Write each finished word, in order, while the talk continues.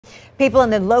People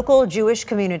in the local Jewish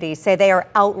community say they are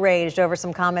outraged over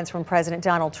some comments from President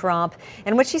Donald Trump,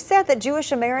 in which he said that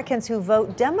Jewish Americans who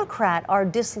vote Democrat are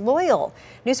disloyal.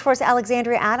 News 4's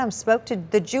Alexandria Adams spoke to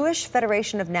the Jewish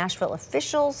Federation of Nashville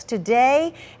officials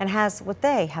today and has what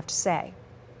they have to say.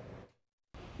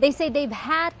 They say they've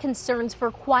had concerns for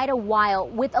quite a while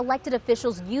with elected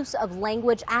officials' use of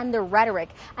language and their rhetoric.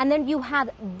 And then you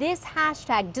have this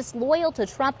hashtag disloyal to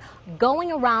Trump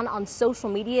going around on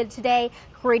social media today,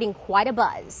 creating quite a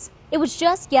buzz. It was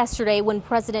just yesterday when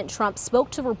President Trump spoke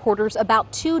to reporters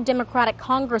about two Democratic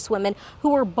congresswomen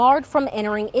who were barred from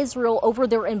entering Israel over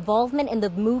their involvement in the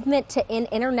movement to end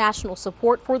international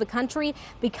support for the country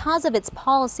because of its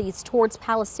policies towards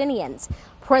Palestinians.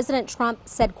 President Trump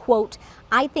said, quote,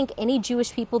 "I think any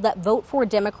Jewish people that vote for a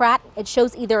Democrat, it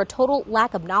shows either a total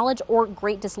lack of knowledge or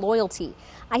great disloyalty."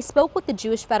 I spoke with the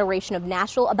Jewish Federation of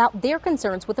Nashville about their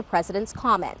concerns with the president's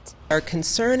comment. Our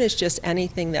concern is just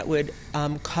anything that would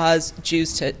cause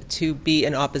Jews to be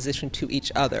in opposition to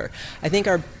each other. I think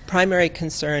our primary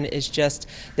concern is just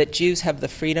that Jews have the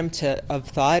freedom of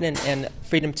thought and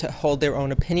freedom to hold their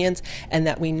own opinions, and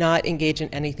that we not engage in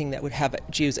anything that would have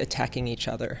Jews attacking each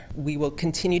other. We will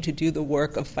continue to do the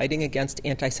work of fighting against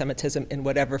anti-Semitism in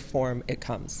whatever form it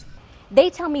comes. They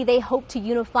tell me they hope to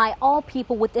unify all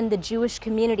people within the Jewish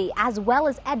community as well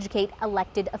as educate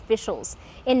elected officials.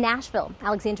 In Nashville,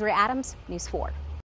 Alexandria Adams, News 4.